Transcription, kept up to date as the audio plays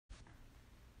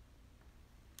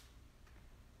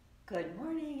Good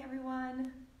morning,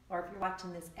 everyone. Or if you're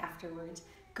watching this afterwards,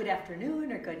 good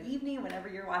afternoon or good evening, whenever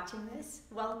you're watching this.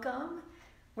 Welcome.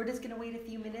 We're just going to wait a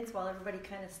few minutes while everybody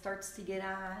kind of starts to get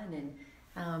on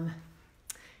and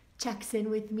checks in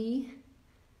with me.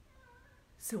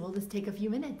 So we'll just take a few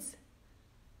minutes.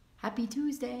 Happy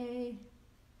Tuesday.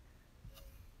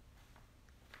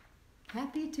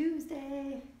 Happy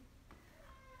Tuesday.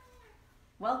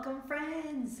 Welcome,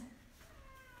 friends.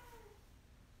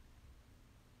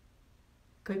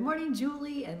 Good morning,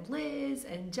 Julie and Liz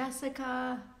and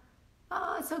Jessica.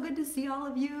 Oh, so good to see all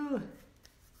of you.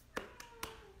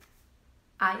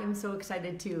 I am so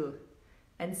excited too.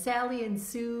 And Sally and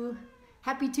Sue,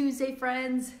 happy Tuesday,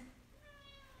 friends.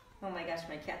 Oh my gosh,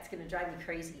 my cat's gonna drive me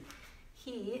crazy.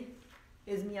 He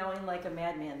is meowing like a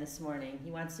madman this morning.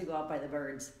 He wants to go out by the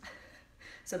birds.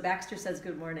 So Baxter says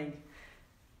good morning.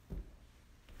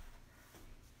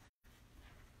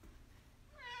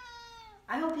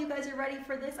 I hope you guys are ready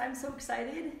for this. I'm so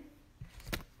excited.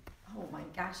 Oh my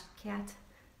gosh, cat.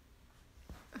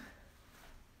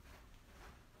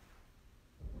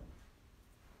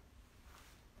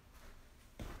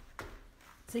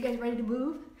 So you guys ready to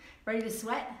move? Ready to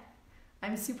sweat?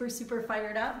 I'm super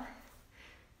fired up.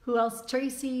 Who else?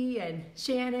 Tracy and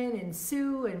Shannon and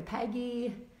Sue and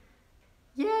Peggy.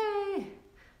 Yay!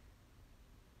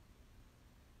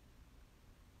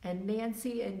 And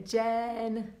Nancy and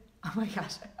Jen. Oh my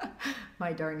gosh,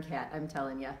 my darn cat, I'm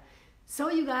telling you.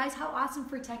 So you guys, how awesome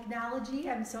for technology.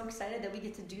 I'm so excited that we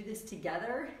get to do this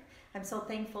together. I'm so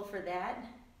thankful for that.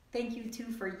 Thank you too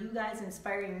for you guys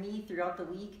inspiring me throughout the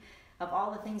week of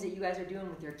all the things that you guys are doing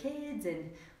with your kids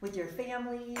and with your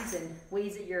families and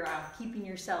ways that you're keeping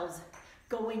yourselves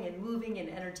going and moving and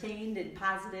entertained and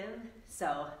positive.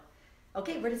 So,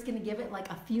 okay, we're just gonna give it like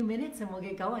a few minutes and we'll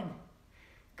get going.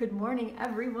 Good morning,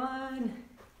 everyone.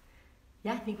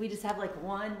 Yeah, I think we just have like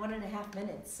 1.5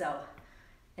 minutes. So,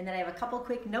 and then I have a couple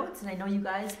quick notes, and I know you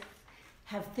guys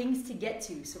have things to get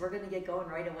to, so we're gonna get going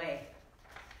right away.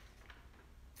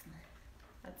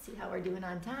 Let's see how we're doing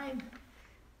on time.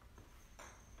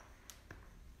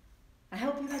 I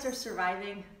hope you guys are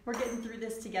surviving. We're getting through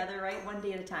this together, right? One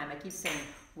day at a time. I keep saying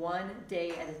one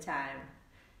day at a time.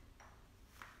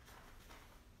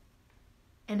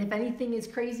 And if anything is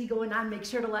crazy going on, make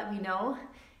sure to let me know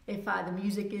if the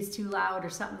music is too loud or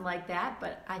something like that,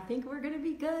 but I think we're gonna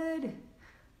be good.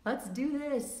 Let's do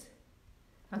this.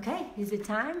 Okay, is it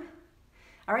time?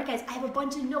 All right, guys, I have a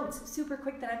bunch of notes, super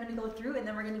quick, that I'm gonna go through, and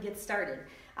then we're gonna get started.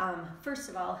 First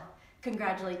of all,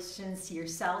 congratulations to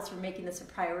yourselves for making this a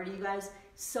priority, you guys.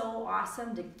 So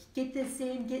awesome to get this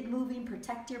in, get moving,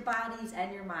 protect your bodies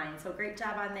and your minds. So great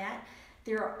job on that.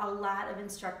 There are a lot of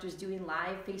instructors doing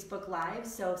live Facebook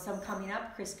Lives, so some coming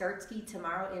up. Chris Gartsky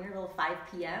tomorrow, interval 5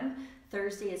 p.m.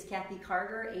 Thursday is Kathy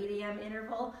Carter, 8 a.m.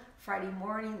 interval. Friday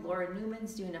morning, Laura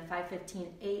Newman's doing a 5:15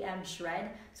 a.m.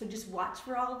 shred. So just watch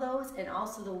for all those, and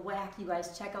also the WAC. You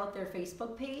guys check out their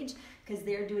Facebook page because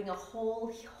they're doing a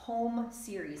whole home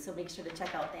series, so make sure to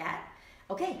check out that.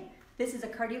 Okay, this is a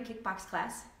cardio kickbox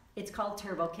class. It's called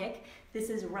Turbo Kick. This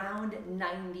is round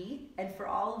 90, and for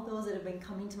all of those that have been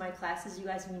coming to my classes, you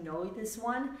guys who know this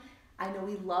one, I know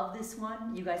we love this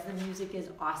one. You guys, the music is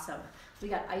awesome. We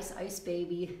got Ice Ice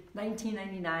Baby,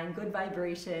 1999, Good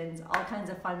Vibrations, all kinds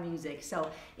of fun music.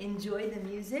 So enjoy the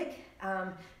music.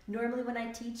 Normally when I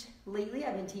teach, lately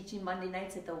I've been teaching Monday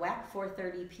nights at the WAC,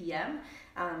 4:30 p.m.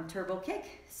 Turbo Kick.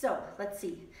 So let's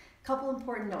see, couple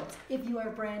important notes. If you are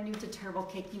brand new to Turbo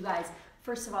Kick, you guys,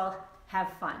 first of all,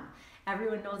 have fun.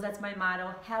 Everyone knows that's my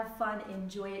motto. Have fun,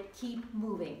 enjoy it, keep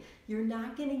moving. You're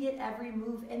not gonna get every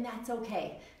move, and that's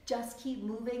okay. Just keep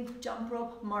moving, jump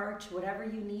rope, march, whatever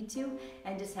you need to,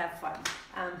 and just have fun.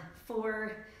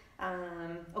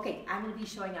 Okay, I'm gonna be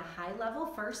showing a high level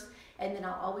first, and then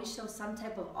I'll always show some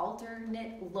type of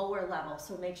alternate lower level,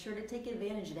 so make sure to take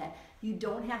advantage of that. You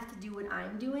don't have to do what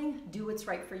I'm doing, do what's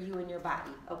right for you and your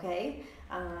body, okay?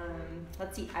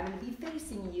 Let's see, I'm gonna be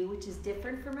facing you, which is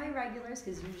different from my regulars,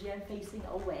 because usually I'm facing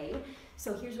away.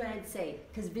 So here's what I'd say,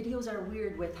 because videos are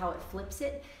weird with how it flips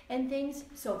it and things,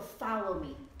 so follow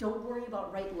me. Don't worry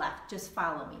about right, left, just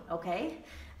follow me, okay?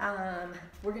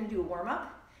 We're gonna do a warm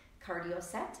up, cardio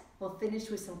set. We'll finish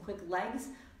with some quick legs,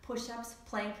 push-ups,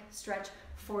 plank, stretch,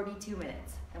 42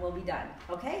 minutes, and we'll be done,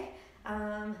 okay?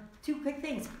 Two quick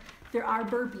things. There are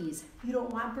burpees. If you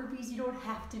don't want burpees, you don't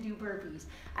have to do burpees.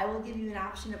 I will give you an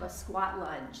option of a squat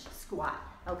lunge, squat,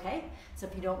 okay? So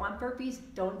if you don't want burpees,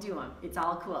 don't do them. It's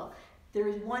all cool. There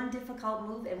is one difficult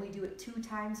move, and we do it 2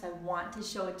 times. I want to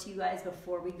show it to you guys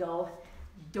before we go.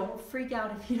 Don't freak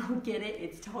out if you don't get it.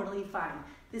 It's totally fine.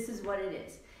 This is what it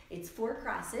is. It's 4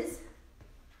 crosses,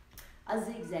 a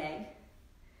zigzag,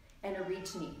 and a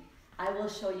reach knee. I will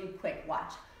show you quick,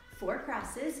 watch. 4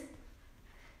 crosses,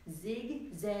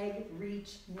 zig, zag,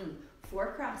 reach, knee.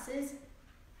 4 crosses,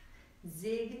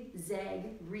 zig,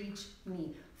 zag, reach,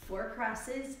 knee. 4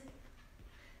 crosses,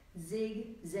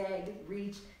 zig, zag,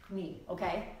 reach, knee,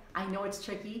 okay? I know it's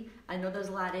tricky. I know there's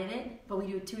a lot in it, but we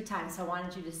do it 2 times, so I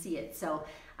wanted you to see it. So,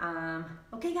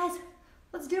 okay guys,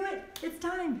 let's do it. It's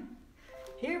time.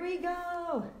 Here we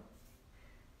go.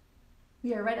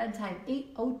 We are right on time,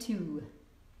 8:02.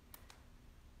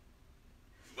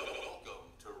 Welcome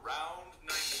to round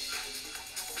 9.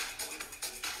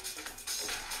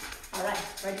 All right,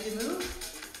 ready to move?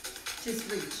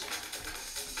 Just reach.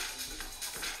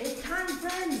 It's time,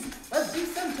 friends. Let's do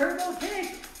some turbo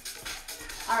kick.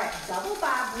 All right, double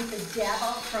bob with the jab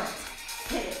out front.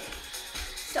 Hit it.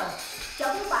 So,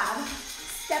 double bob,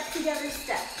 step together,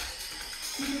 step.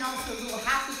 You can also do a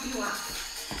half if you want.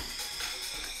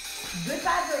 Good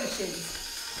vibrations.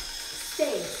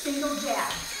 Stay, single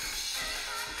jab.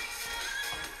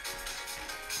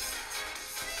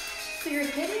 So you're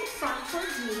hitting front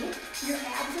towards me, your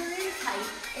abs are in tight,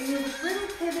 and you have a little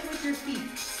pivot with your feet.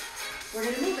 We're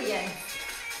gonna move again.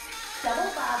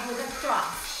 Double bob with a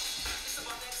cross.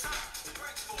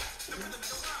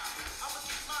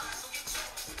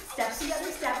 Step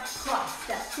together, step, cross,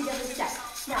 step together, step.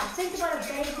 Now think about a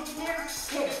bag in there,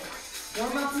 hit it.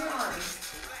 Warm up your arms.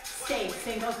 Stay,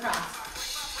 single cross.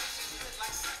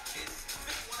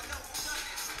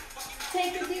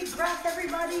 Take a deep breath,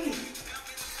 everybody.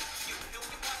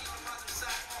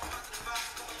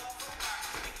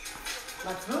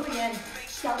 Let's move again.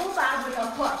 Double bob with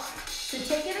a push. So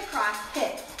take it across,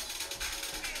 hit.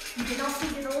 You can also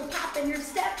get a little pop in your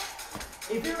step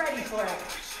if you're ready for it.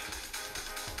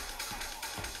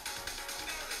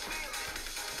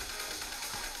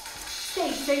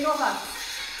 Stay, single up.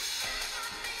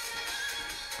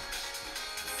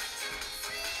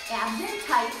 Abs in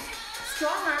tight.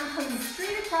 Strong arm coming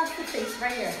straight across the face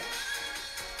right here.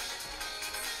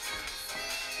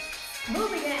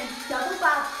 Move again, double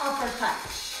bob, uppercut.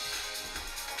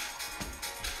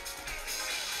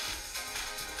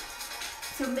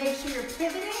 So make sure you're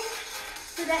pivoting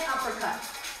for that uppercut.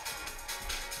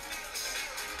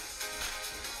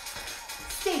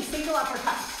 Stay, single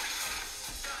uppercut.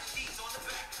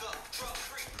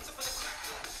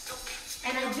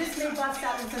 And I just may bust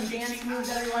out in some dance moves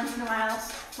every once in a while.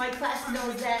 My class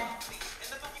knows that.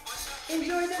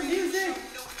 Enjoy the music.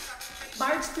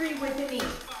 March 3 with a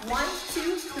knee. 1,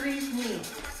 2, 3, knee.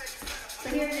 So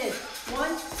here it is. 1,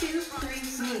 2, 3,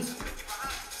 knee.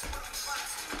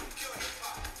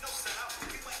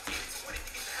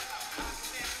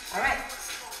 All right.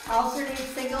 Alternate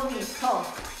single knee. Pull.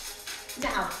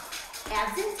 Now,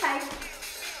 abs in tight.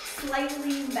 Slightly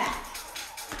lean back.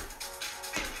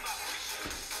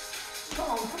 Come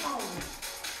on, come on.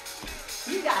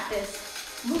 You got this.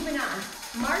 Moving on.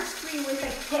 March 3 with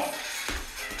a kick.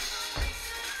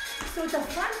 So it's a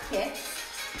front kick.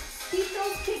 Keep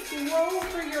those kicks low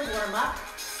for your warm-up.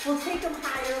 We'll take them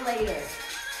higher later.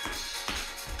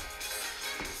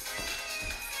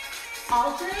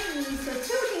 Alternate knees, so 2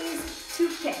 knees, 2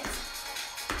 kicks.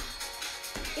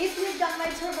 If you've done my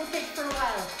turbo kick for a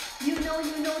while, you know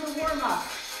the warm-up,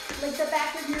 like the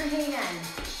back of your hand.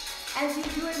 As you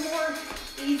do it more,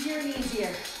 easier and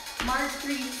easier. March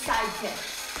 3, side kick.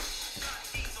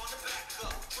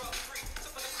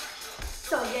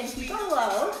 So again, keep it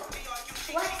low,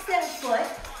 flex that foot,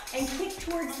 and kick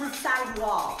towards the side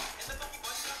wall.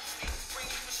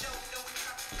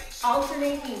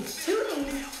 Alternate knees, 2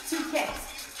 knees, 2 kicks.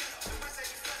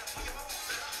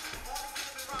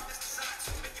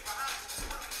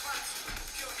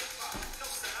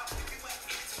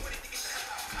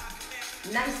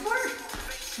 Nice work.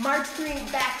 March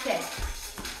 3, back kick.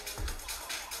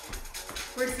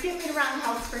 We're skipping around the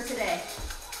house for today.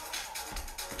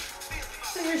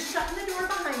 So you're shutting the door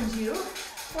behind you,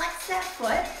 flex that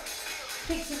foot,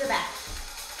 kick to the back.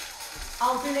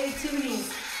 Alternate 2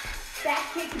 knees.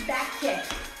 Back kick, back kick.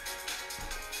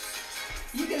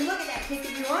 You can look at that kick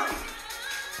if you want.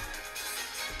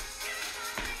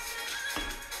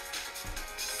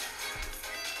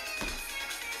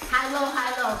 High, low,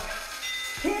 high, low.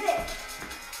 Hit it.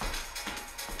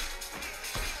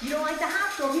 You don't like the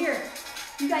hop? Go here.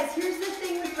 You guys, here's the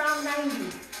thing with round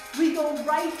 90. We go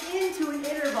right into an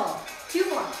interval. 2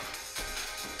 more.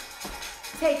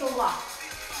 Take a walk.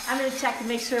 I'm gonna check to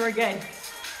make sure we're good.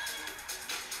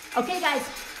 Okay guys,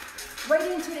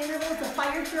 right into an interval, it's a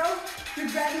fire throw.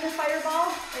 You're grabbing a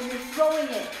fireball and you're throwing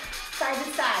it side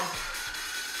to side.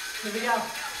 Here we go.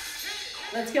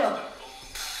 Let's go.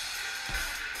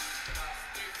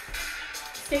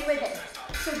 Stay with it.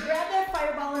 So grab that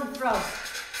fireball and throw.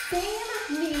 Same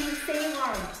knee, same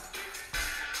arm.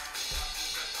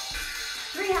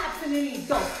 3 hops in the knee,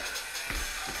 go.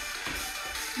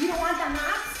 You don't want the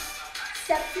hops?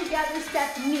 Step together,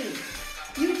 step knee.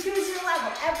 You choose your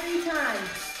level every time.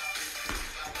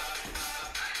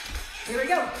 Here we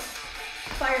go.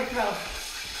 Fire throw.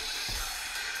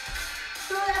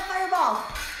 Throw that fireball.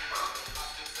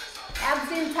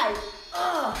 Abs in tight.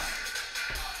 Ugh.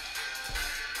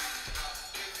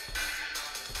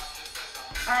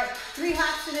 All right, 3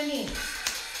 hops in a knee.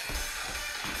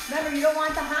 Remember, you don't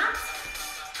want the hops?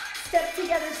 Step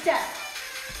together, step.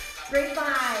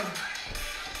 Grapevine.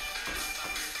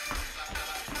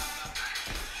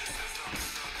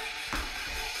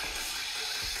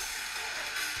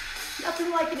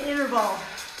 Nothing like an interval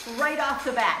right off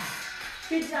the bat.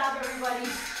 Good job, everybody.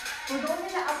 We're going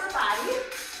into upper body.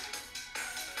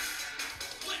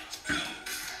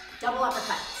 Double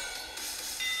uppercut.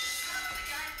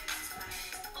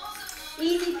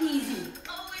 Easy peasy.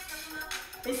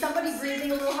 Is somebody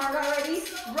breathing a little hard already?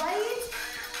 Right?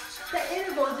 The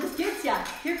interval just gets ya.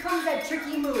 Here comes that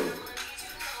tricky move.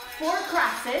 4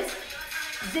 crosses,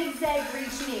 zigzag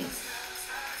reach knee.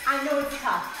 I know it's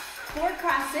tough. 4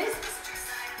 crosses,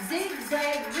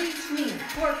 zigzag reach knee.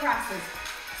 4 crosses,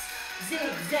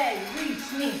 zigzag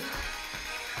reach knee.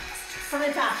 From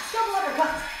the top, double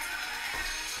uppercut.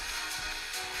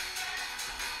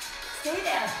 Stay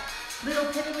there. Little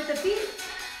pivot with the feet.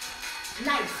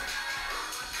 Nice.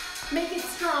 Make it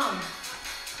strong.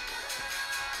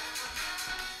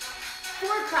 4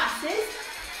 crosses,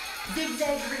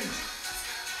 zigzag reach.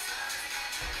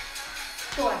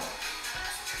 4.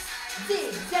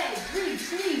 Zigzag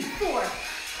reach knee. 4.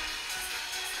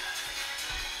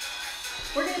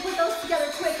 We're going to put those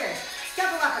together quicker.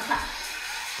 Double uppercut.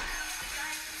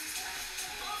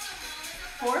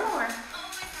 4 more.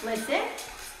 Listen.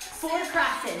 4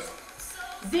 crosses.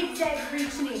 Zigzag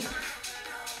reach knee.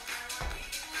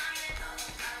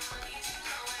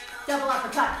 Double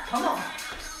uppercut. Come on.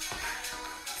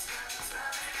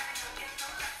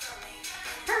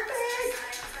 Perfect.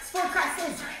 4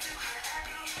 crosses.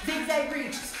 Zigzag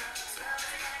reach.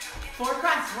 4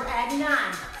 crosses. We're adding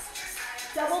on.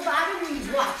 Double body knees.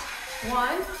 Watch.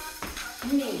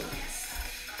 1 knee.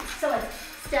 So it's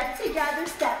step together,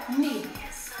 step knee.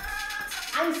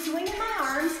 I'm swinging my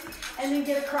arms and then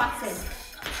get a cross in.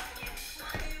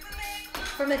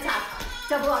 From the top,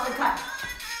 double uppercut.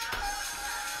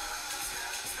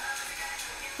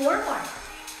 4 more.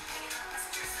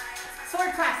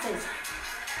 4 crosses.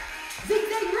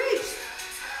 Zigzag reach.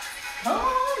 Come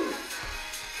on.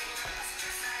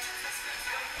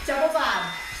 Double bob.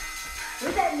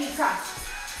 With that knee cross.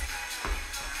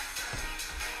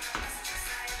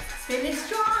 Finish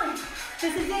strong.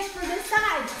 This is it for this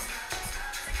side.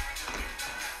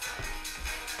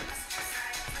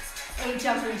 8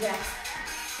 jumping jacks.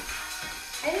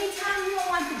 Anytime you don't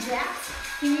want the jacks,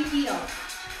 can you heel?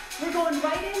 We're going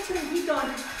right into it. Keep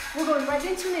going. We're going right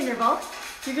into an interval.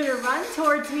 You're going to run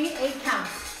towards me, 8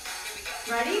 counts.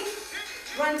 Ready?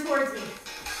 Run towards me.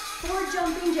 4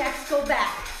 jumping jacks, go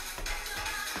back.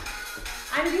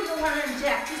 I'm doing a 1-arm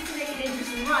jack just to make it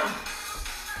interesting. Run.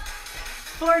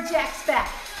 4 jacks back.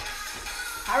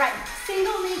 All right,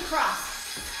 single knee cross.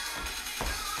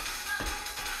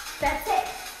 That's it.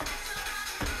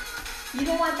 You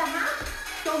don't want the hop?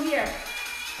 Go here.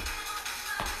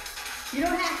 You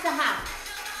don't have to hop.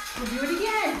 We'll do it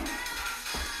again.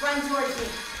 Run towards me.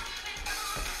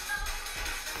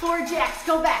 4 jacks,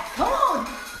 go back. Come on.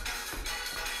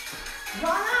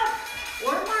 Run up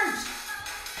or march.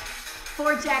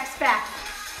 4 jacks back.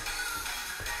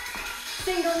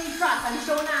 Single knee cross, I'm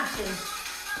showing options.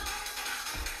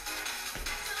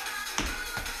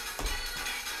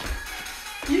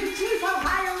 You choose how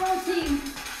high or low, team.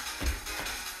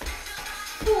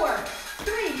 4,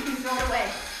 3, you can throw it away.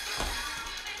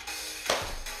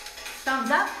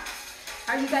 Thumbs up.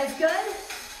 Are you guys good?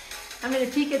 I'm gonna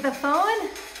peek at the phone.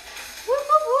 Whoop,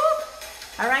 whoop, whoop.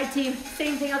 All right, team,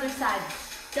 same thing other side.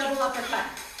 Double uppercut.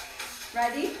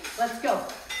 Ready? Let's go.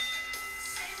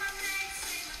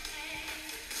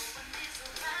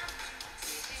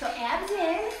 So abs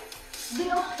in,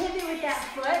 little pivot with that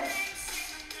foot.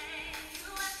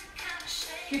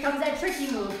 Here comes that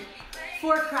tricky move.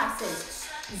 4 crosses,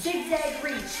 zigzag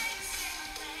reach.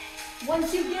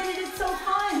 Once you get it, it's so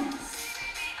fun.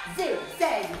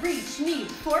 Zigzag reach knee.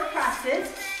 4 crosses,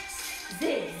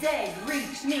 zigzag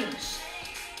reach knee.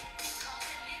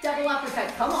 Double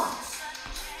uppercut, come on.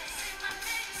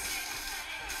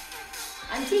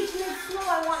 I'm teaching it slow.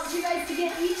 I want you guys to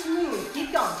get each move.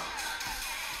 Keep going.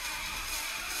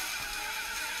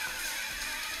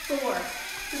 4,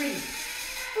 3,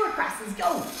 4 crosses,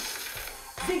 go.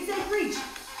 Zigzag reach.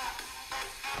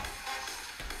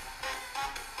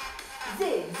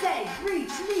 Zigzag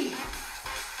reach, leap.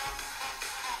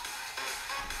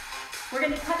 We're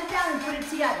gonna cut it down and put it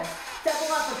together.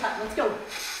 Double uppercut, let's go.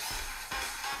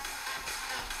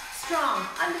 Strong,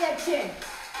 under that chin.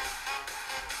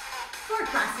 4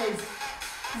 crosses,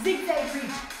 zigzag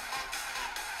reach.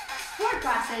 4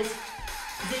 crosses,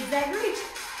 zigzag reach,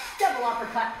 double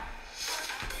uppercut.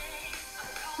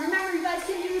 Remember, you guys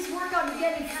can do this workout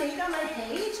again. It's saved on my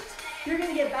page. You're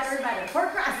gonna get better and better. 4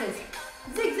 crosses,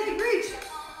 zigzag reach.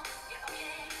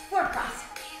 4 cross.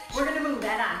 We're gonna move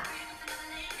that on.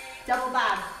 Double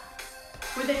bob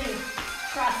with a knee.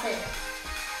 Cross it.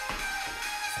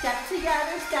 Step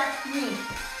together, step knee.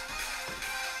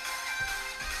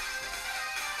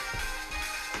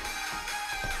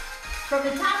 From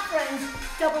the top, friends,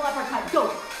 double uppercut,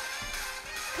 go.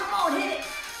 Come on, hit it.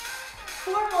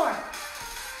 4 more.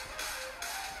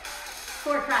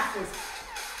 4 crosses.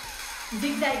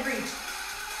 Zigzag reach.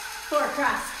 4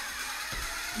 cross.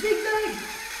 Zigzag.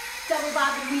 Double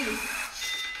bob and weave.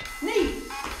 Knee.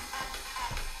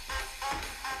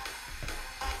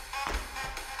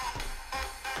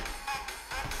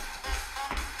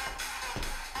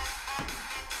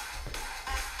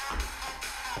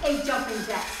 A jumping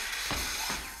jack.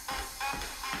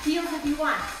 Heels if you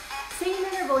want. Same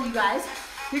interval, you guys.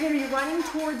 You're gonna be running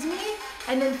towards me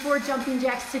and then 4 jumping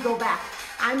jacks to go back.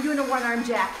 I'm doing a 1-arm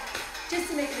jack just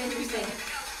to make it interesting.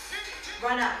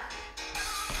 Run up.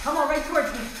 Come on, right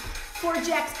towards me. 4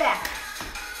 jacks back.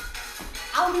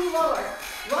 I'll move lower.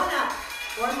 Run up.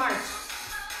 1 march.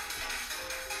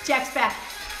 Jacks back.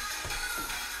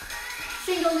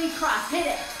 Single knee cross. Hit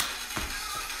it.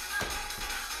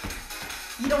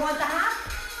 You don't want the hop?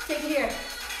 Take it here.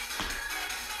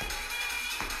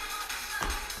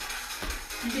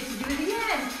 You get to do it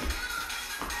again.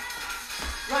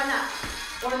 Run up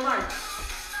or march.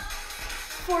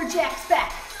 4 jacks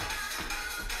back.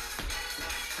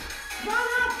 Run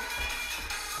up.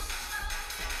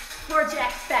 4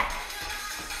 jacks back.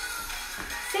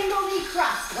 Single knee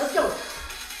cross. Let's go.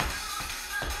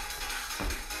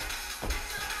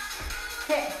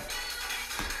 Okay.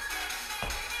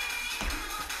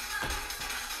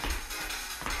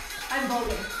 I'm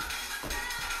voting.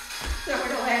 Throw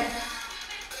it away.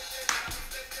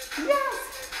 Yes!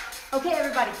 Okay,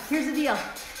 everybody, here's the deal.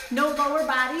 No lower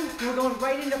body, we're going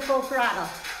right into full throttle.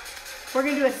 We're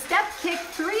gonna do a step kick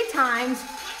 3 times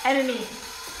and a knee.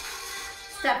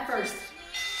 Step first,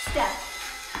 step.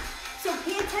 So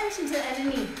pay attention to that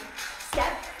and a knee.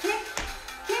 Step, kick,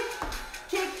 kick,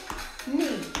 kick,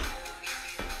 knee.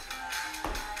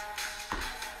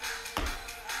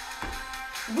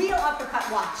 Wheel uppercut,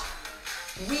 watch.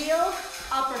 Wheel,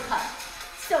 uppercut.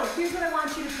 So here's what I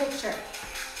want you to picture.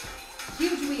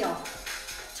 Huge wheel.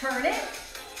 Turn it,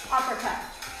 uppercut.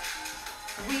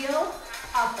 Wheel,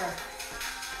 upper.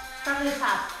 From the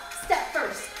top. Step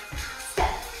first.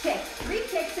 Step, kick. 3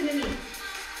 kicks and a knee.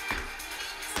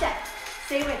 Step.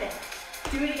 Stay with it.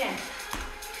 Do it again.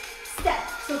 Step.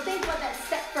 So think about that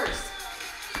step first.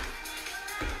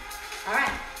 All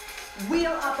right.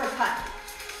 Wheel, uppercut.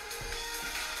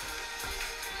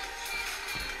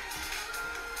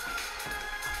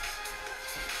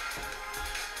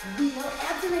 Wheel,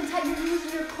 abdomen tight, you're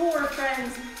using your core,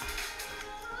 friends.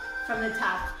 From the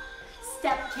top.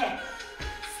 Step, kick,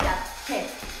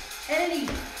 and a knee.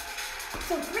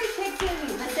 So 3 kicks and a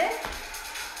knee, that's it.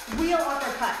 Wheel,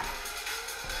 uppercut.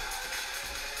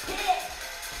 Hit it.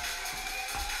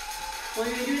 Well,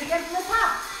 you're gonna do it again from the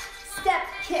top. Step,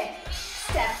 kick,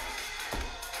 step.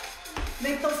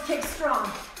 Make those kicks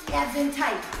strong. Abs in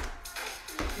tight.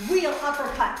 Wheel,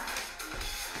 uppercut.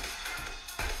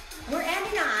 We're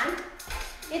ending on,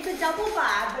 it's a double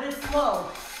bob, but it's slow.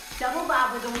 Double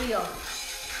bob with a wheel.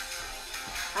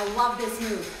 I love this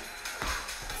move.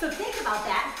 So think about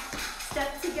that.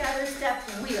 Step together, step,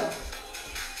 wheel.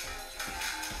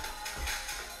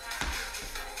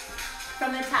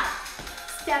 From the top.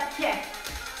 Step, kick,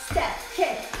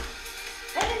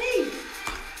 and a knee.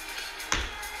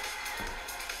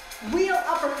 Wheel,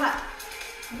 uppercut.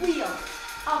 Wheel,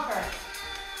 upper.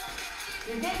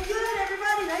 You're getting good,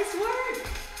 everybody. Nice work.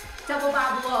 Double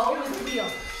bob low with the wheel.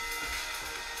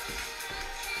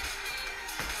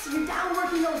 So you're down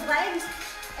working those legs.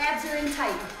 Abs are in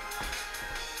tight.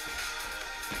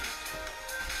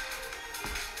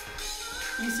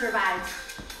 You survived.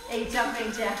 8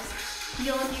 jumping jacks.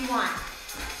 Heel if you want.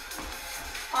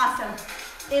 Awesome.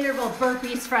 Interval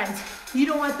burpees, friends. You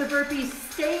don't want the burpees.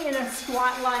 Stay in a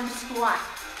squat, lunge, squat.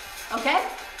 Okay?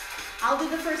 I'll do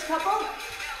the first couple.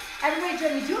 Everybody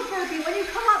join me, do a burpee. When you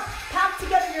come up, pop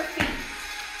together your feet.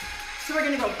 So we're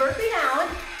gonna go burpee down,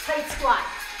 tight squat.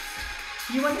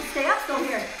 You want to stay up? Go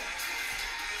here.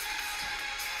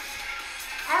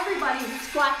 Everybody,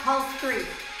 squat pulse 3.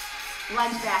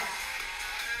 Lunge back.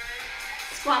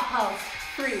 Squat pulse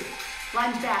 3.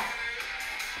 Lunge back.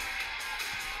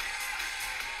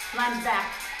 Lunge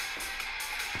back.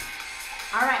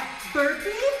 All right, burpee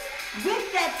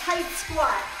with that tight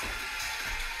squat.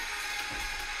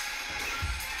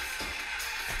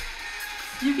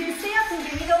 You can stay up and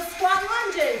give me those squat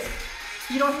lunges.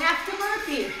 You don't have to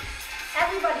burpee.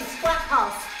 Everybody, squat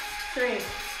pulse. 3.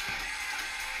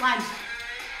 Lunge.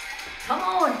 Come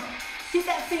on. Get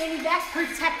that fanny back.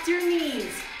 Protect your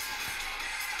knees.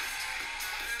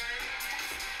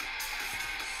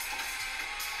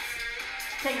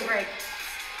 Take a break.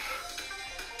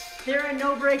 There are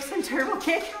no breaks in turbo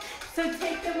kick, so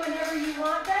take them whenever you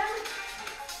want them.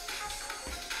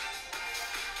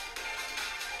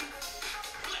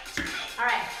 All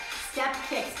right, step,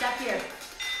 kick, step here.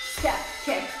 Step,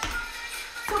 kick.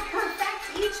 So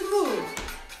perfect each move.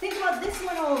 Think about this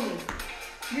one only.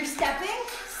 You're stepping,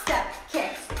 step,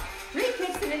 kick. 3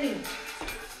 kicks and a knee.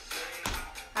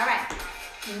 All right,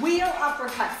 wheel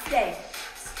uppercut, stay.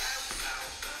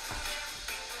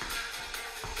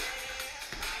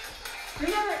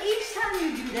 Remember, each time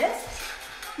you do this,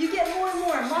 you get more and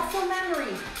more muscle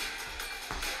memory.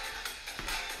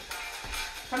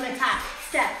 From the top,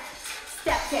 step,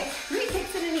 step, kick. 3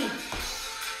 kicks and a knee.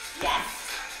 Yes.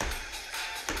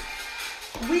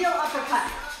 Wheel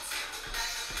uppercut.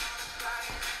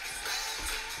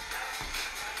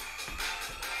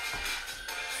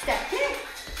 Step, kick.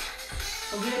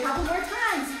 We'll do it a couple more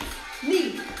times.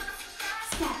 Knee,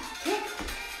 step, kick,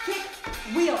 kick,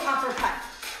 wheel uppercut.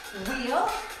 Wheel,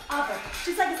 upper.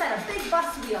 Just like I said, a big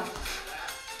bus wheel.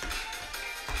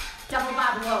 Double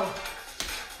bob low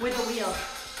with a wheel.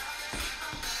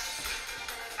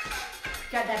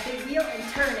 Grab that big wheel and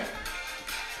turn it.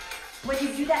 When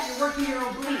you do that, you're working your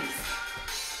obliques.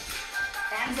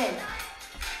 Hands in.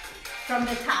 From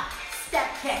the top, step,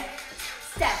 kick,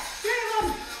 step. 3 of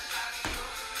them.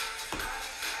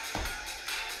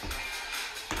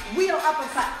 Wheel,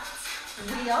 uppercut.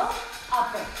 Wheel,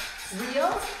 upper.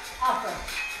 Wheel, upper.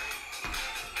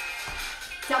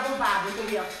 Double bob with the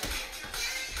wheel.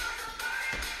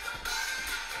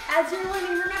 As you're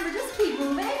learning, remember, just keep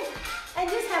moving and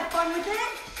just have fun with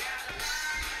it.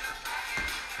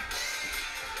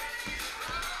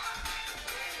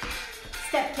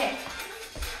 Step kick.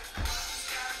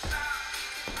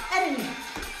 Enemy.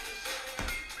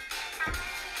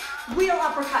 Wheel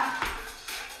uppercut.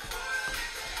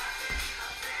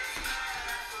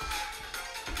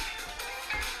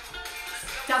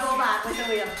 Double bob with the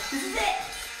wheel. This is it.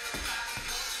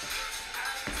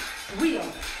 Wheel.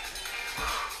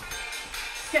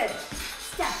 Good.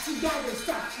 Step together,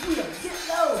 step, wheel. Get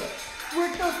low.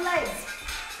 Work those legs.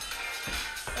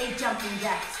 8 jumping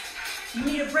jacks. You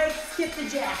need a break, skip the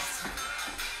jacks.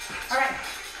 All right,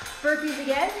 burpees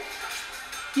again.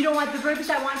 You don't want the burpees,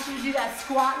 I want you to do that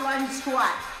squat, lunge,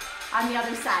 squat on the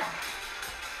other side.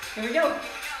 Here we go.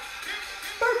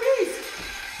 Burpees.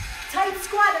 Tight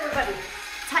squat, everybody.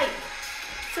 Tight.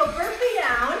 So burpee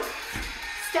down,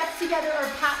 step together or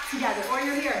pop together, or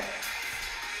you're here.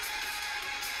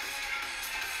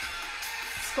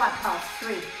 Squat pulse,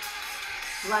 3.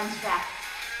 Lunge back.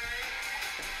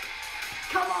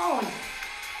 Come on.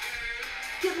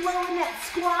 Get low in that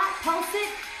squat, pulse it,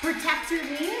 protect your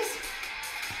knees.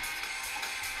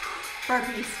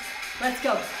 Burpees, let's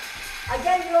go.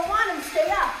 Again, you don't want them, stay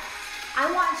up.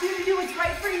 I want you to do what's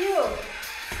right for you.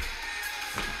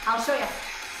 I'll show you.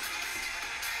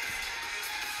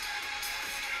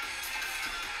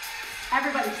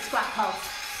 Everybody, squat pulse.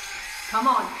 Come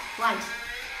on, lunge.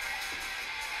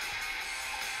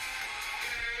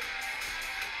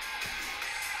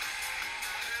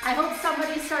 I hope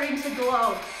somebody's starting to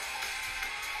glow.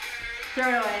 Throw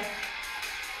it away.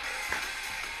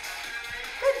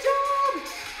 Good job.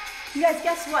 You guys,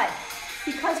 guess what?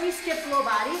 Because we skipped low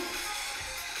body,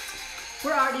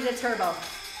 we're already to turbo.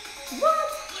 What?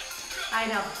 I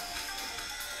know.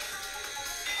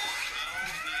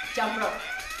 Jump rope.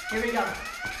 Here we go.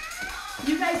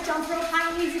 You guys jump rope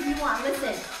high knees if you want.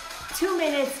 Listen, 2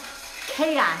 minutes,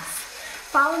 chaos.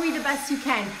 Follow me the best you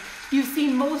can. You've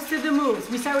seen most of the moves.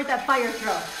 We start with that fire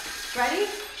throw. Ready?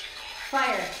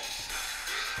 Fire.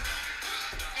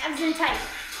 Abs in tight.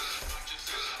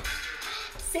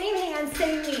 Same hand,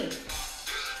 same knee.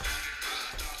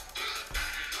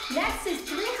 Next is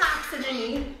 3 hops in the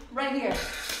knee, right here.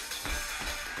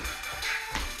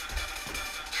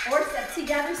 Or step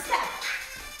together, step.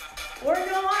 or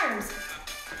no arms.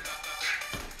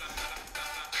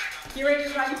 Get ready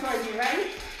to run towards you,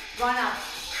 ready? Run up.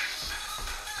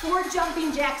 4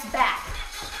 jumping jacks back.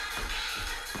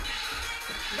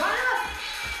 Run up.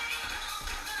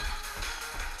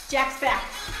 Jacks back.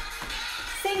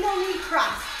 Single knee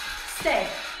cross. Stay.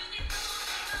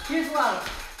 Here's low.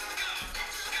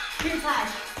 Here's high.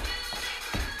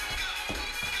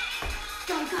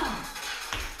 Go, go.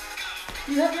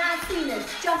 You have not seen this,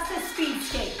 just a speed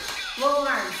skate. Low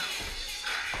arms.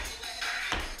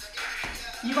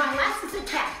 You want less, it's a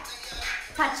tap.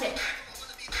 Touch it.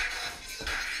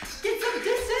 Get some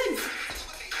distance.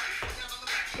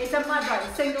 It's a mud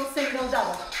run. Single, single,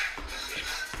 double.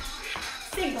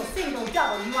 Single, single,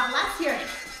 double. You want less here.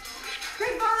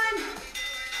 Great run.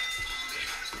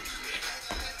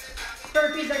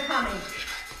 Burpees are coming.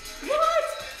 What?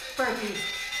 Burpees.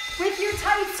 With your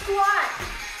tight squat.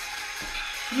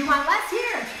 You want less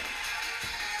here.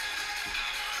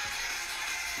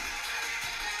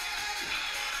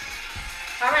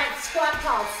 All right, squat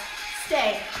pulse.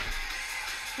 Stay.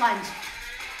 Lunge.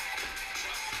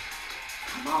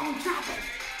 Come on, drop it.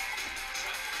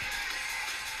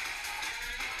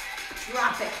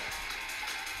 Drop it.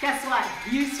 Guess what?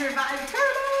 You survived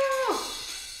turbo.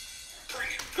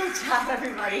 Good job,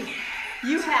 everybody.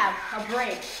 You have a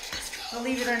break.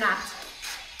 Believe it or not.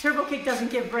 Turbo kick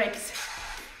doesn't give breaks.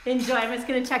 Enjoy. I'm just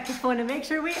going to check the phone to make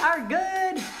sure we are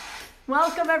good.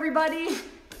 Welcome, everybody.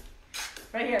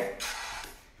 Right here.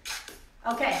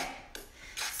 Okay.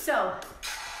 So,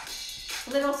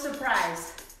 little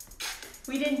surprise.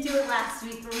 We didn't do it last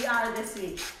week, but we are this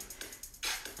week.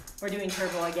 We're doing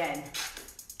turbo again.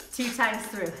 2 times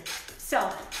through.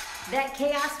 So, that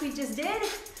chaos we just did,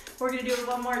 we're going to do it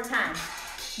one more time.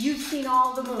 You've seen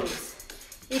all the moves.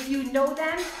 If you know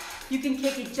them, you can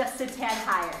kick it just a tad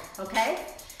higher, okay?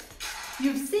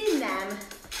 You've seen them.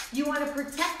 You want to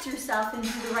protect yourself and do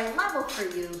the right level for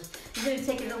you. You're going to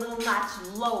take it a little notch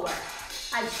lower.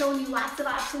 I've shown you lots of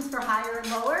options for higher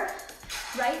and lower,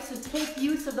 right? So take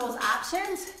use of those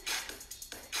options.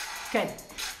 Good.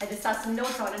 I just saw some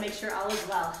notes. I want to make sure all is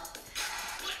well.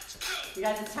 You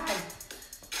got this time.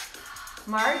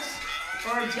 March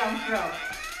or jump rope.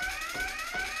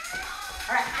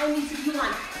 All right, I need to do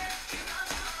one.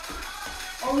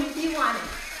 Only if you want it.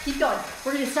 Keep going.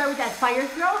 We're going to start with that fire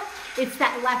throw. It's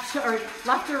that left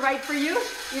or right for you.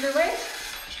 Either way.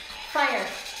 Fire.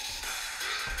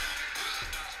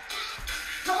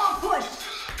 Come on, push.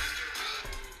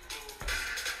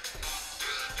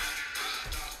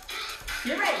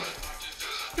 You're ready.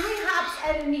 3 hops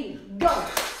and a knee. Go.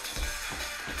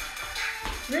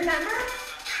 Remember,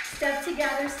 step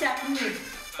together, step knee.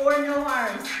 Or no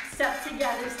arms. Step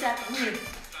together, step knee.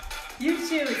 You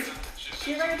choose.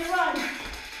 Get ready to run.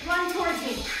 Run towards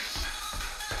me.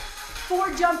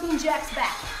 4 jumping jacks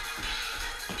back.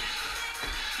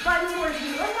 Run towards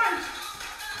me. Or march.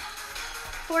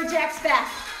 4 jacks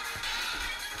back.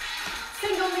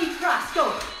 Single knee cross.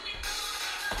 Go.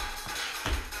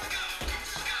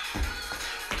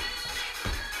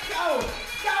 Go.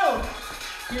 Go.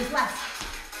 Here's left.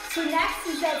 So next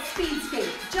is that speed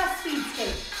skate. Just speed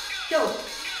skate. Go.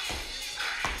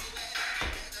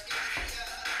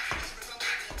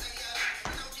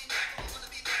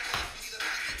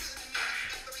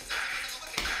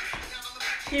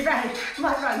 Get ready.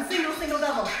 Mud run. Single, single,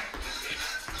 double.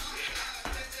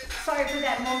 Sorry for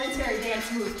that momentary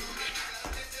dance move.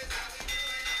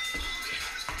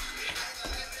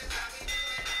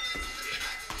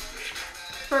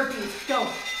 Burpees. Go.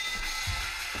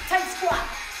 Tight squat.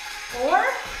 Or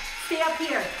stay up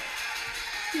here.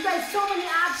 You guys, so many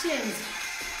options.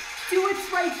 Do what's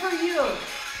right for you.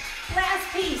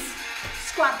 Last piece.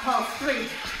 Squat pulse. 3.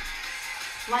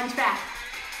 Lunge back.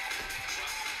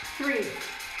 3.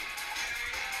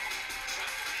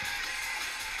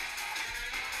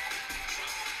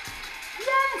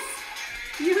 Yes!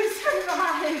 You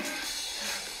survived.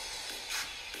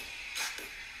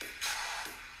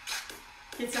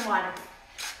 Get some water.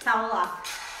 Towel off.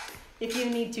 If you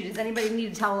need to. Does anybody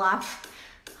need a towel off?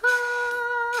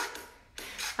 Ah,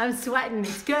 I'm sweating.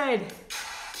 It's good.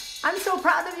 I'm so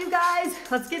proud of you guys.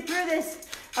 Let's get through this.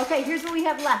 Okay, here's what we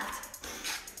have left.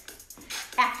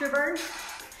 Afterburn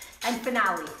and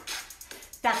finale.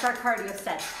 That's our cardio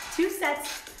set. 2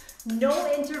 sets, no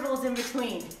intervals in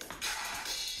between.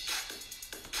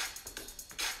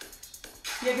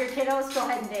 You have your kiddos? Go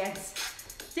ahead and dance.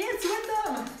 Dance with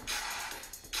them.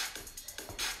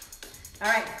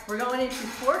 All right, we're going into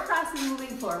 4 crosses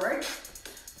moving forward,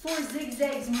 4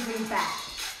 zigzags moving back.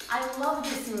 I love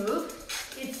this move.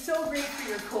 It's so great for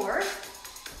your core.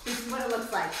 This is what it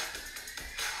looks like.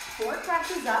 4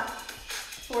 crosses up,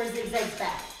 4 zigzags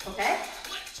back, okay?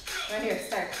 Right here,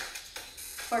 start.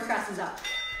 4 crosses up.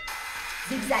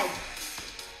 Zigzag.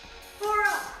 4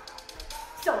 up.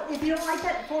 So if you don't like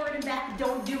that forward and back,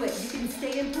 don't do it. You can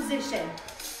stay in position.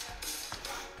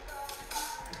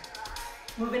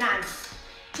 Moving on.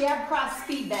 Jab, cross,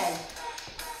 speed bag.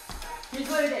 Here's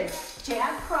what it is.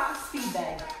 Jab, cross, speed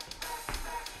bag.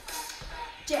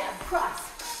 Jab, cross.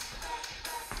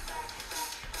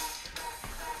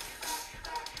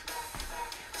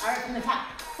 All right, from the top.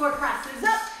 4 crosses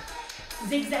up.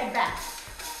 Zigzag back.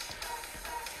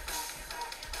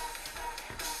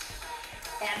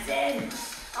 Abs in.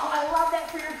 Oh, I love that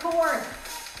for your core.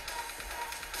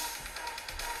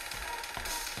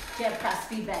 Jab, cross,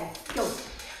 speed bag. Go.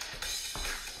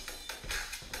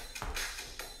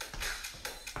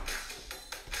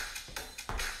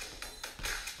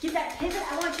 Get that pivot.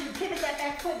 I want you to pivot that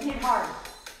back foot and hit hard.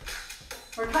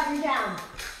 We're cutting down.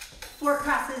 4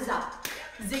 crosses up.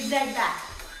 Zigzag back.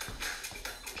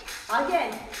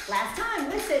 Again, last time,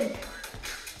 listen.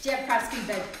 Jab, cross, speed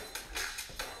bag.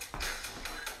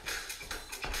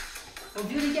 We'll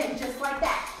do it again, just like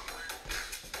that.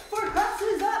 4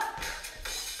 crosses up.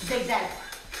 Zigzag.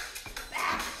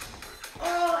 Back.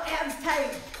 Oh, abs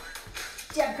tight.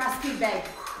 Jab, cross, speed bag.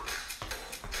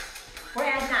 We're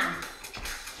adding on.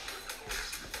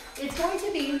 It's going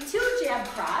to be 2 jab,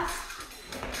 cross.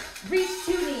 Reach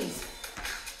 2 knees.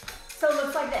 So it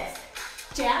looks like this.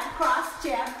 Jab,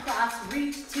 cross,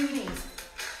 reach 2 knees.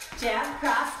 Jab,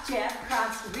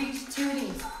 cross, reach 2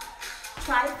 knees.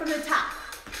 Try it from the top.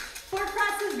 4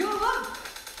 crosses, go up.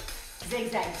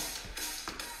 Zigzag.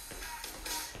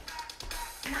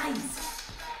 Nice.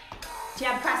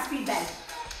 Jab, cross, speed bag.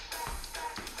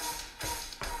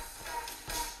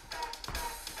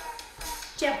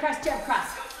 Jab, cross.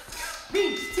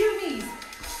 Reach 2 knees.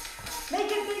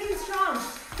 Make it big and strong.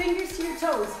 Fingers to your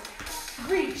toes.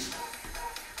 Reach.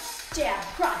 Jab,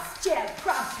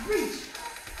 cross, reach.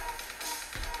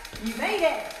 You made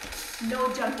it.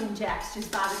 No jumping jacks,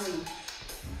 just bottom lead.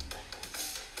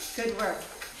 Good work.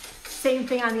 Same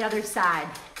thing on the other side.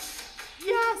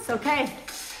 Yes, okay.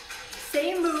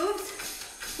 Same moves.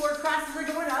 4 crosses are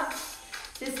going up.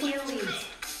 This hand leads.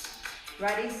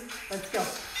 Ready? Let's go.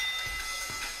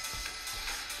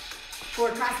 4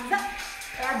 crosses up.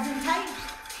 Abs in tight.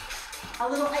 A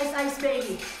little ice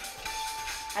baby.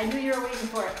 I knew you were waiting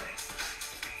for it.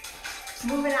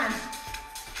 Moving on.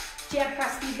 Jab,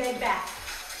 cross, speed bag back.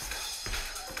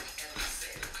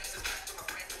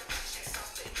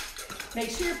 Make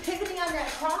sure you're pivoting on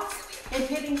that cross and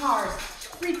hitting hard.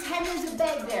 Pretend there's a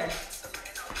bag there.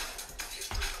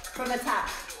 From the top.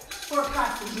 4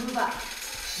 crosses, move up.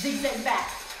 Zigzag back.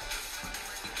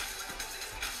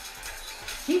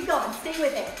 Keep going, stay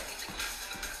with it.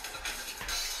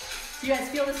 Do you guys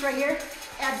feel this right here?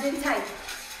 Abs in tight.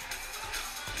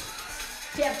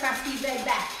 Jab, cross, speed bag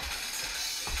back.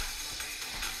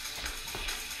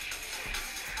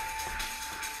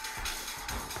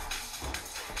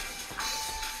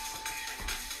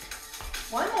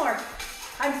 One more.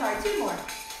 I'm sorry, 2 more.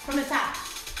 From the top.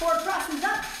 4 crosses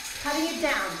up, cutting it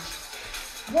down.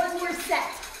 1 more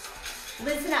set.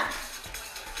 Listen up.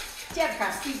 Jab,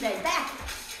 cross, speed bag back.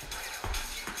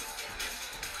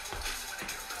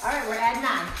 All right, we're adding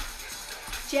on.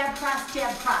 Jab,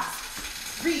 cross.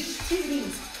 Reach 2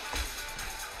 knees.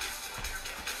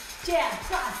 Jab,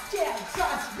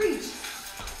 cross, reach.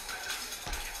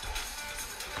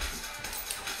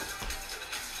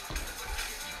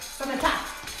 From the top.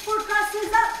 4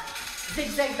 crosses up.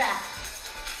 Zigzag back.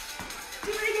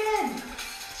 Do it again.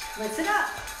 Listen up.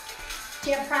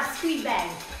 Jab, cross, speed bag.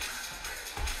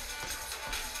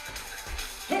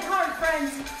 Hit hard,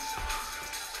 friends.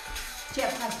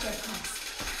 Jab,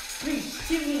 cross. Reach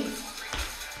 2 knees.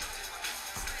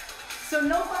 So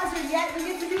no buzzer yet, we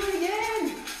get to do it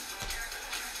again.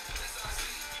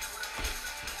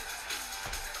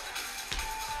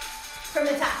 From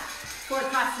the top, 4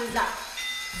 crosses up.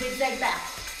 Zigzag back.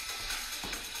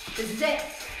 This is it.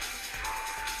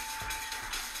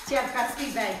 Jab, cross,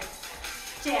 speed bag.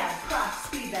 Jab, cross,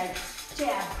 speed bag.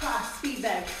 Jab, cross, speed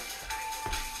bag.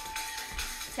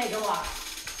 Take a walk.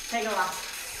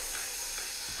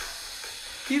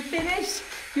 You finished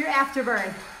your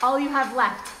afterburn. All you have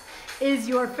left is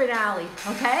your finale,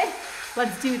 okay?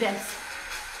 Let's do this.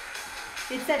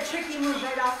 It's that tricky move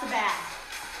right off the bat.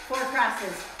 4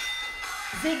 crosses.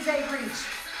 Zigzag reach.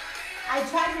 I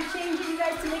tried to change it, you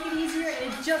guys, to make it easier,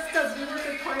 and it just doesn't work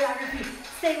with choreography.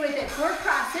 Stay with it. 4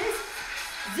 crosses.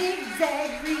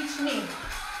 Zigzag reach knee.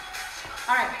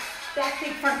 All right, back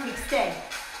kick, front kick, stay.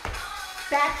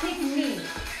 Back kick, knee.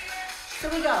 So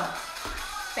we go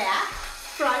back,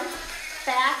 front,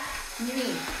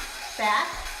 knee. Back,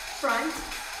 front,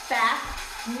 back,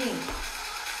 knee.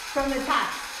 From the top,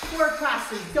 4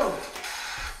 crosses, go.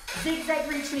 Zigzag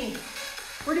reach knee.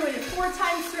 We're doing it 4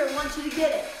 times through. I want you to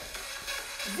get it.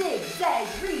 Zigzag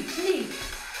reach knee.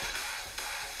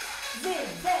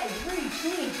 Zigzag reach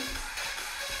knee.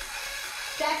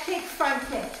 Back kick, front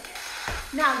kick.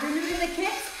 Now, if you're new to the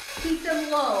kicks, keep them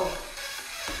low.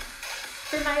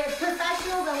 For my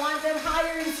professionals, I want them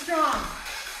higher and strong.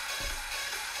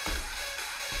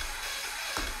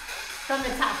 From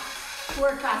the top,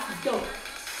 4 crosses, go.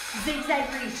 Zigzag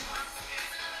reach.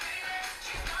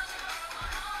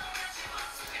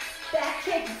 Back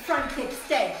kick, front kick,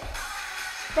 stay.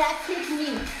 Back kick,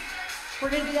 knee. We're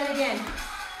gonna do that again.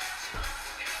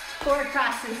 4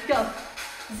 crosses, go.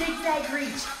 Zigzag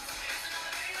reach.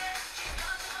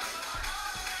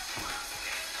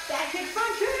 Back kick,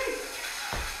 front kick.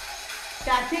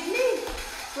 Back kick, knee.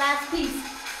 Last piece.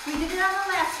 We did it on the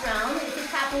last round. It's a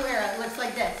capoeira. It looks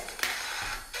like this.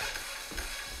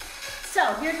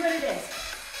 So here's what it is.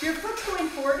 Your foot's going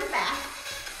forward and back.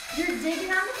 You're digging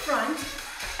on the front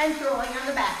and throwing on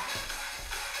the back.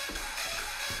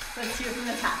 Let's do it from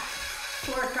the top.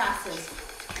 4 crosses.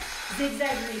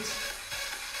 Zigzag reach.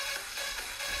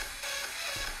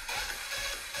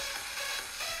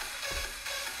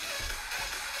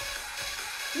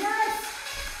 Yes!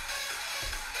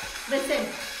 Listen.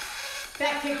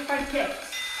 Back kick, front kick.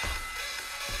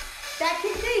 Back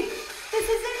kick deep. This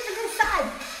is it for this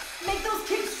side. Make those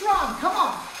kicks strong. Come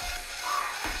on.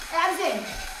 Abs in.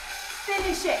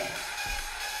 Finish it.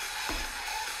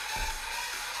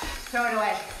 Throw it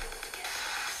away.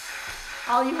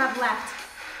 All you have left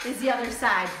is the other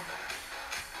side.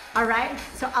 All right?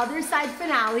 So other side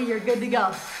finale, you're good to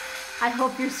go. I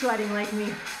hope you're sweating like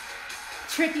me.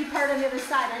 Tricky part on the other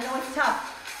side. I know it's tough.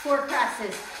 4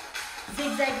 crosses.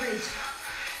 Zigzag reach.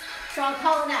 So I'll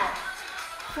call it out.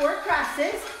 4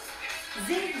 crosses.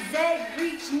 Zigzag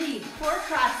reach knee. 4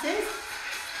 crosses.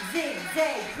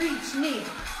 Zigzag reach knee.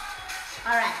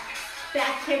 All right.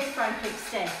 Back kick, front kick,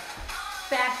 stay.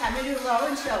 Back, I'm gonna do low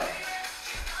and show it.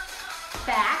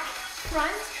 Back,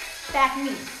 front, back,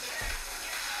 knee.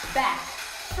 Back,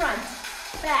 front,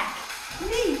 back,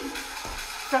 knee.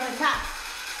 From the top,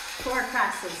 4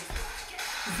 crosses.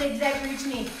 Zigzag reach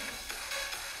knee.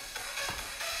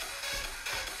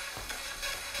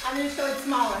 I'm gonna show it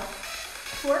smaller.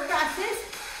 4 crosses,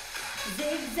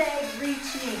 zigzag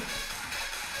reach knee.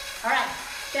 All right,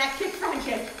 back kick, front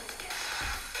kick.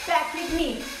 Back kick,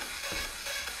 knee.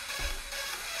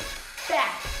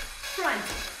 Back, front,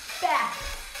 back,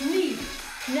 knee.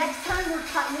 Next time we're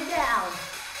cutting it down.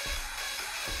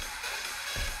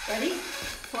 Ready?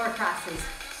 4 crosses.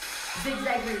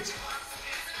 Zigzag reach.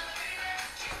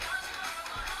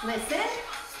 Listen.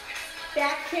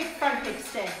 Back kick, front kick,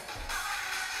 stay.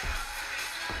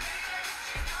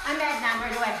 I'm at now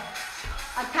right away.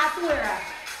 A capoeira.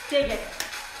 Dig it.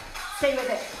 Stay with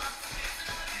it.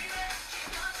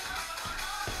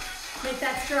 Make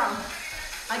that strong.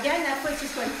 Again, that foot's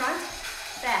just going front,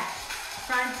 back,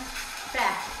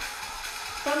 back.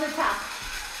 From the top.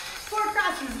 4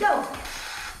 crosses, go.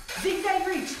 Zigzag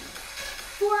reach.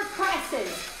 4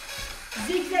 crosses.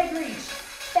 Zigzag reach.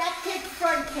 Back kick,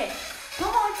 front kick.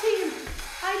 Come on, team.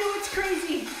 I know it's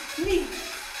crazy. Knee.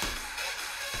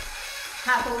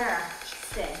 Capoeira.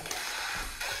 Stay.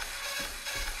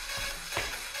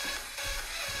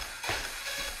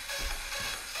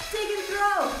 Dig and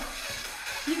throw.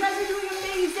 You guys are doing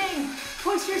amazing.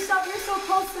 Push yourself, you're so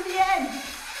close to the end.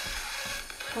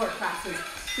 4 crosses.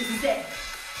 This is it.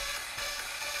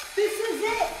 This is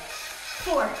it.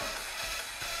 4.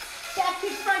 Back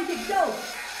kick, front kick, go.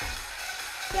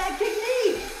 Back kick,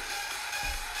 knee.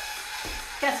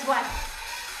 Guess what?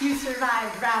 You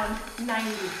survived round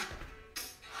 90.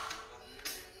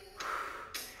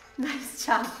 Nice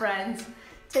job, friends.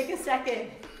 Take a second.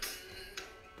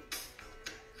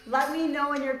 Let me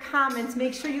know in your comments.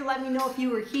 Make sure you let me know if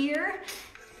you were here.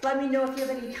 Let me know if you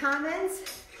have any comments.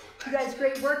 You guys,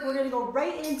 great work. We're gonna go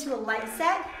right into a leg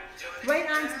set, right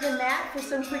onto the mat for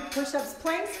some quick push-ups,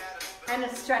 planks, and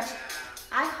a stretch.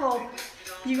 I hope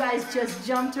you guys just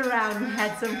jumped around and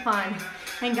had some fun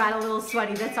and got a little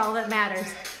sweaty. That's all that matters.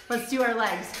 Let's do our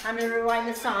legs. I'm gonna rewind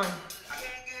the song.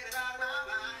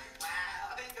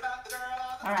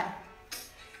 All right,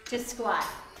 just squat,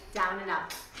 down and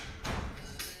up.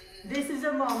 This is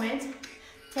a moment.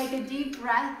 Take a deep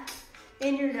breath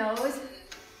in your nose.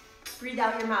 Breathe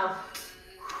out your mouth.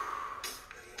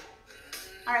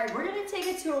 All right, we're gonna take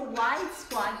it to a wide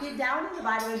squat. Get down to the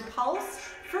bottom and pulse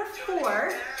for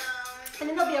 4. And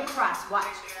then there'll be a cross, watch.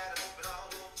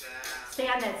 Stay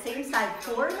on that same side,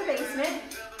 4 in the basement.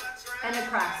 and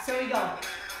across. So we go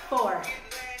 4,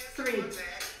 3,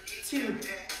 2,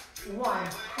 1,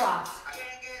 cross.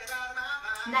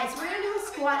 Nice. We're gonna do a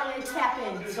squat and a tap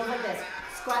in. It goes like this.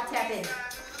 Squat, tap in.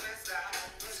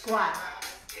 Squat.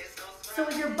 So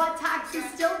with your buttocks is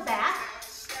still back,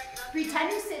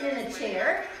 pretend you're sitting in a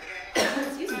chair.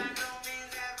 Excuse me.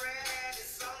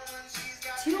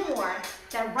 2 more.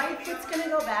 That right foot's gonna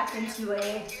go back into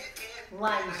a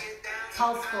lunge.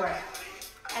 Pulse for it.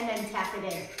 And then tap it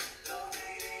in.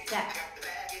 Tap.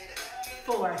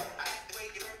 4.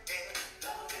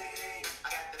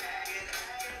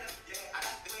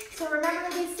 So remember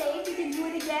to be safe. You can do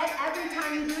it again. Every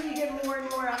time you do it, you get more and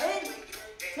more of it.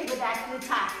 Take it back to the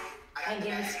top and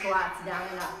give me squats down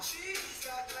and up.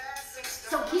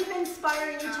 So keep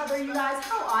inspiring each other, you guys.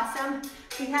 How awesome.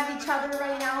 We have each other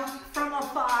right now from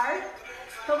afar,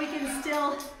 but we can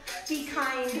still be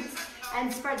kind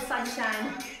and spread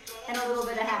sunshine and a little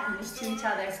bit of happiness to each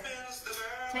other.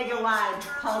 Take it wide,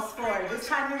 pulse forward. This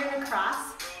time we're gonna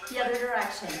cross the other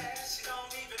direction.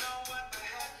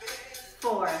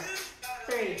 4,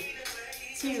 3,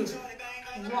 2,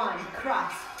 1,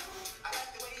 cross.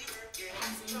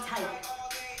 Hands in tight.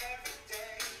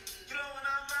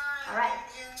 All right,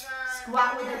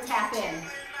 squat with a tap in.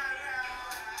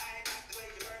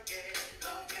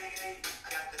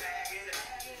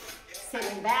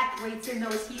 Sitting back, weights in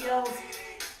those heels,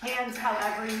 hands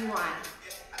however you want.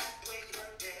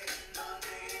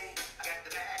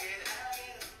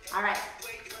 All right,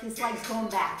 this leg's going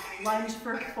back. Lunge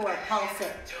for 4, pulse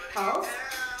it. Pulse,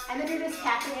 and then you're just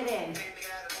tapping it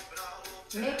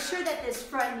in. Make sure that this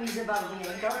front knee's above the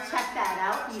ankle. Check that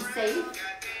out, be safe.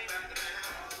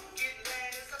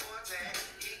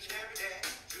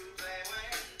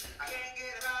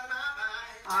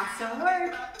 Awesome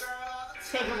work.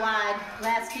 Take it wide,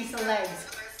 last piece of legs.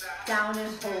 Down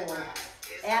and hold.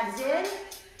 Abs in,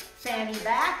 fanny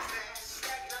back.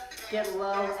 Get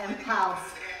low and pulse.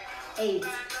 8,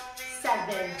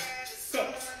 7,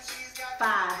 6,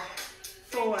 5,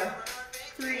 4,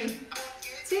 3,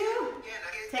 2.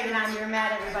 Take it on your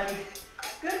mat, everybody.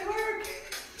 Good work.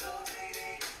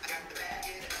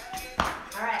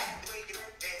 All right.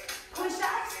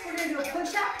 Push-ups. We're going to do a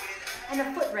push-up and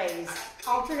a foot raise.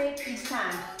 Alternate each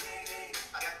time.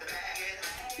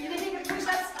 You can do your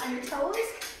push-ups on your toes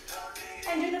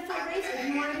and do the foot raise. If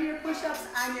you want to do your push-ups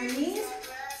on your knees,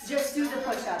 just do the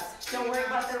push-ups. Don't worry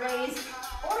about the raise,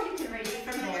 or you can raise it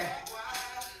from there.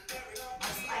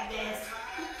 Just like this.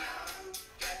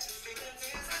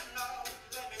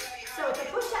 So it's a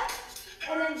push-up,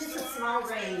 and then just a small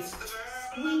raise.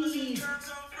 Squeeze.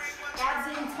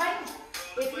 Abs in tight.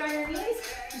 If you're on your knees,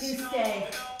 do stay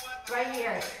right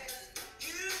here.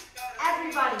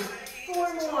 Everybody,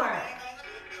 4 more.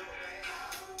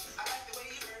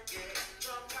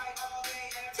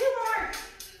 2 more.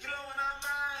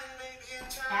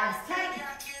 Abs tight.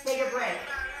 Take a break.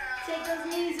 Take those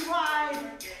knees wide.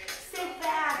 Sit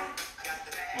back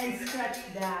and stretch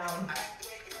down.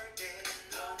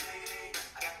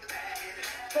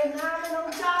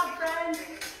 Phenomenal job, friends.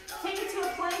 Take it to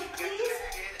a plank, please,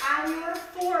 on your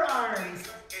forearms.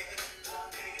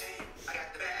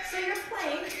 So your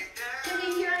plank can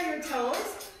be here on your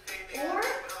toes or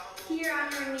here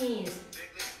on your knees.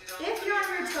 If you're on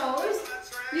your toes,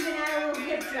 you can add a little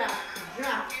hip drop.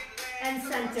 Drop and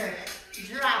center.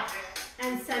 Drop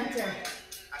and center.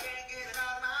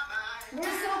 We're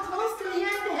so close to the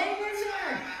end. Hang in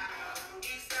there.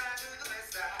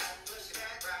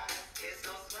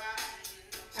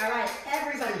 All right,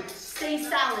 everybody, stay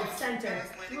solid, center.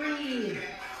 Breathe.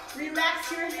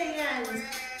 Relax your hands.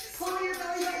 Pull your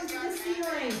belly button to the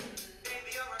ceiling.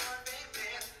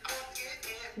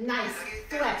 Nice.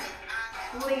 Flip.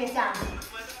 Lay it down.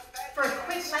 For a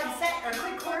quick leg set or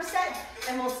quick core set,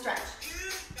 and we'll stretch.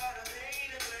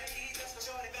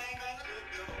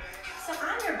 So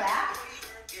on your back,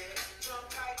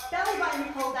 belly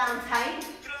button pull down tight.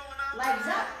 Legs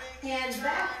up, hands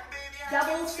back.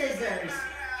 Double scissors.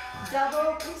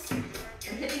 Double, oops,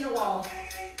 I'm hitting the wall.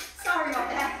 Sorry about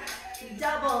that.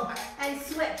 Double and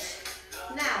switch.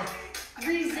 Now,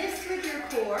 resist with your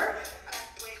core.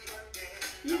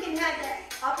 You can have that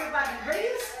upper body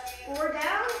raise or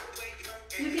down.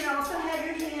 You can also have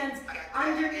your hands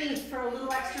underneath for a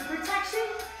little extra protection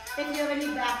if you have any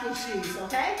back issues,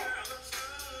 okay?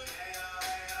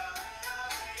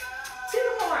 2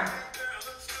 more.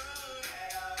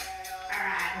 All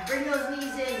right, bring those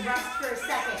knees in, rest for a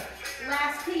second.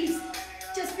 Last piece,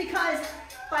 just because,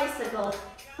 bicycle,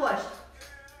 push.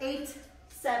 8,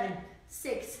 7,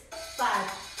 6, 5,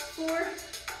 4,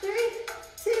 3,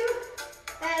 2,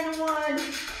 and 1.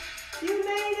 You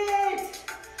made it.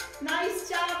 Nice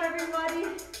job, everybody.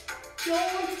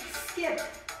 Don't skip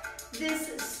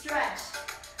this stretch.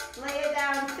 Lay it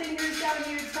down, fingers down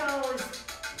to your toes.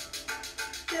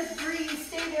 Just breathe,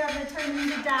 stay there. I'm gonna turn the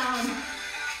music down.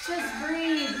 Just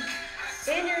breathe.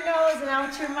 In your nose and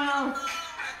out your mouth.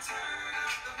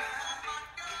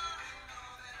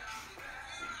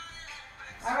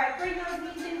 All right, bring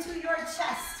those knees into your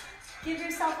chest. Give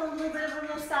yourself a little bit of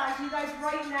a massage. You guys,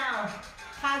 right now,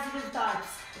 positive thoughts.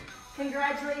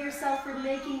 Congratulate yourself for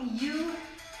making you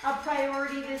a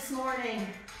priority this morning.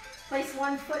 Place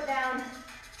one foot down,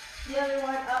 the other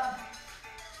one up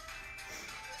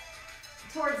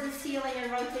towards the ceiling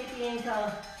and rotate the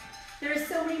ankle. There's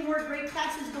so many more great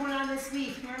classes going on this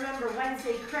week. Remember,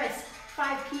 Wednesday, Chris,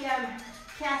 5 p.m.,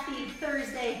 Kathy,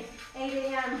 Thursday, 8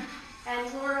 a.m.,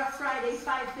 and Laura, Friday,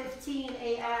 5:15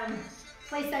 a.m.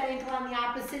 Place that ankle on the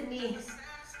opposite knee.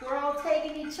 We're all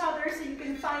tagging each other so you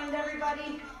can find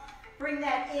everybody. Bring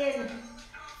that in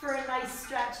for a nice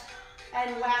stretch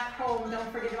and whack home.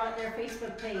 Don't forget about their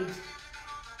Facebook page.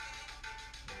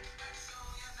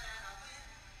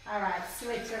 All right,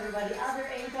 switch everybody. Other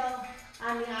ankle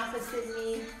on the opposite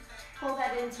knee. Pull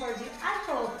that in towards you. I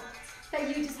hope that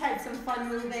you just had some fun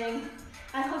moving.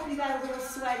 I hope you got a little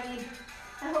sweaty.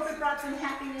 I hope it brought some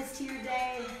happiness to your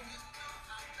day.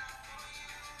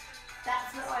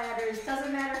 That's what matters.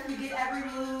 Doesn't matter if you get every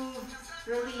move,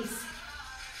 release.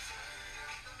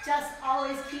 Just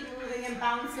always keep moving and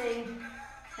bouncing,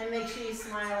 and make sure you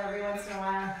smile every once in a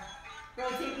while.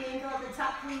 Rotate the ankle at the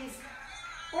top, please.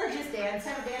 Or just dance,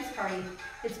 have a dance party.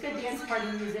 It's good dance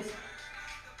party music.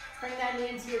 Bring that knee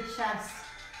into your chest.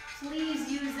 Please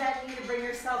use that knee to bring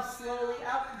yourself slowly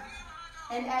up.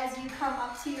 And as you come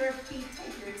up to your feet,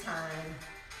 take your time.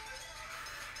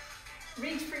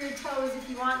 Reach for your toes if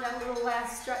you want that little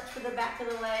last stretch for the back of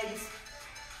the legs.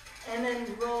 And then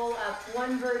roll up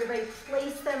one vertebrae,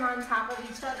 place them on top of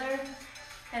each other,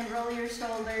 and roll your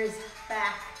shoulders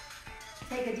back.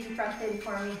 Take a deep breath in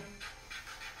for me.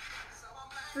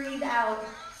 Breathe out.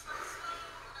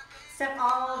 Step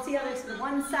all together to the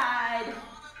one side.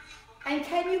 And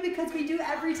can you, because we do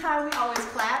every time, we always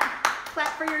clap. Clap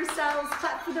for yourselves,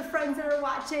 clap for the friends that are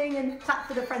watching, and clap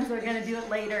for the friends that are gonna do it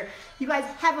later. You guys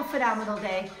have a phenomenal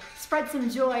day. Spread some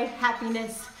joy,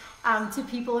 happiness to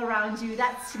people around you.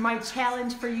 That's my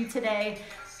challenge for you today.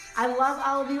 I love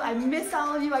all of you, I miss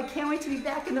all of you. I can't wait to be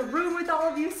back in the room with all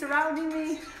of you surrounding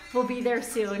me. We'll be there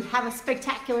soon. Have a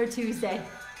spectacular Tuesday.